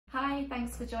Hi,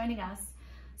 thanks for joining us.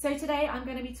 So today I'm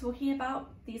going to be talking about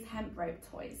these hemp rope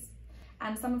toys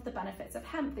and some of the benefits of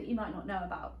hemp that you might not know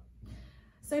about.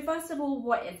 So first of all,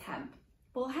 what is hemp?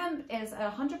 Well, hemp is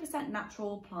a 100%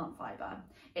 natural plant fibre.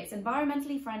 It's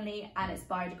environmentally friendly and it's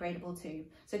biodegradable too.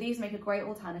 So these make a great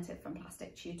alternative from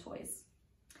plastic chew toys.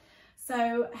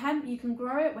 So hemp, you can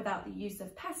grow it without the use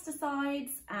of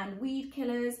pesticides and weed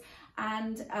killers,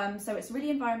 and so it's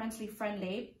really environmentally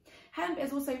friendly. Hemp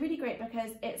is also really great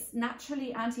because it's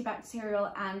naturally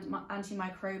antibacterial and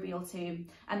antimicrobial too,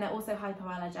 and they're also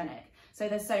hypoallergenic. So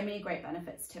there's so many great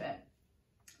benefits to it.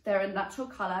 They're a natural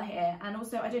colour here, and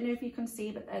also I don't know if you can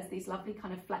see, but there's these lovely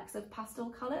kind of flecks of pastel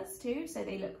colours too, so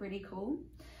they look really cool.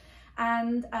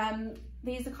 And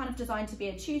these are kind of designed to be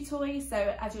a chew toy,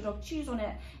 so as your dog chews on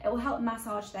it, it will help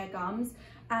massage their gums.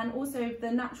 And also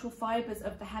the natural fibres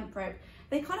of the hemp rope,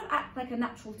 they kind of act like a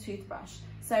natural toothbrush,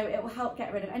 so it will help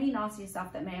get rid of any nasty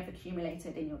stuff that may have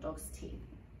accumulated in your dog's teeth.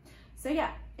 So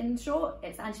yeah, in short,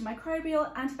 it's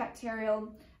antimicrobial, antibacterial,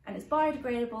 and it's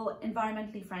biodegradable,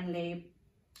 environmentally friendly.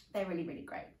 They're really, really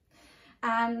great.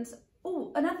 And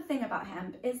another thing about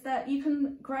hemp is that you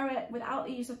can grow it without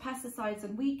the use of pesticides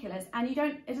and weed killers, and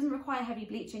it doesn't require heavy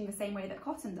bleaching the same way that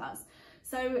cotton does.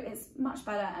 So it's much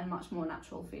better and much more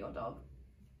natural for your dog.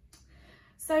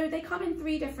 So they come in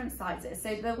 3 different sizes.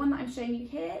 So the one that I'm showing you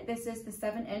here, this is the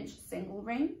 7-inch single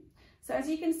ring. So as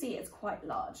you can see, it's quite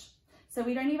large. So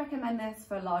we'd only recommend this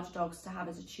for large dogs to have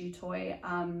as a chew toy.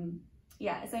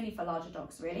 Yeah, it's only for larger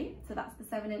dogs really. So that's the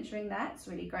 7-inch ring there, it's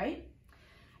really great.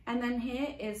 And then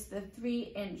here is the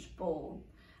 3-inch ball.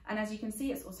 And as you can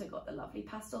see, it's also got the lovely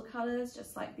pastel colors,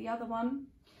 just like the other one.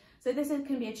 So this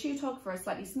can be a chew toy for a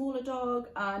slightly smaller dog.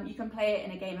 You can play it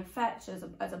in a game of fetch as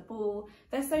a ball.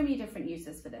 There's so many different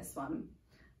uses for this one.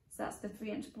 So that's the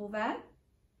 3-inch ball there.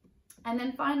 And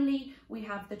then finally, we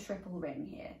have the triple ring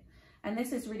here. And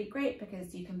this is really great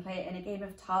because you can play it in a game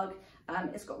of tug.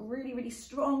 It's got really, really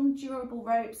strong, durable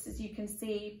ropes, as you can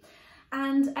see.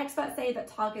 And experts say that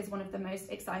tug is one of the most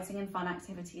exciting and fun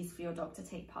activities for your dog to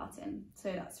take part in.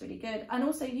 So that's really good. And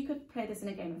also you could play this in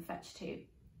a game of fetch too.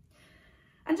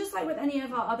 And just like with any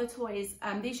of our other toys,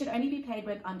 these should only be played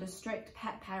with under strict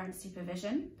pet parent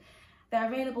supervision. They're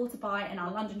available to buy in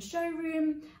our London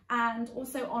showroom and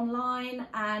also online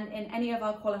and in any of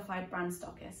our qualified brand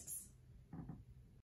stockists.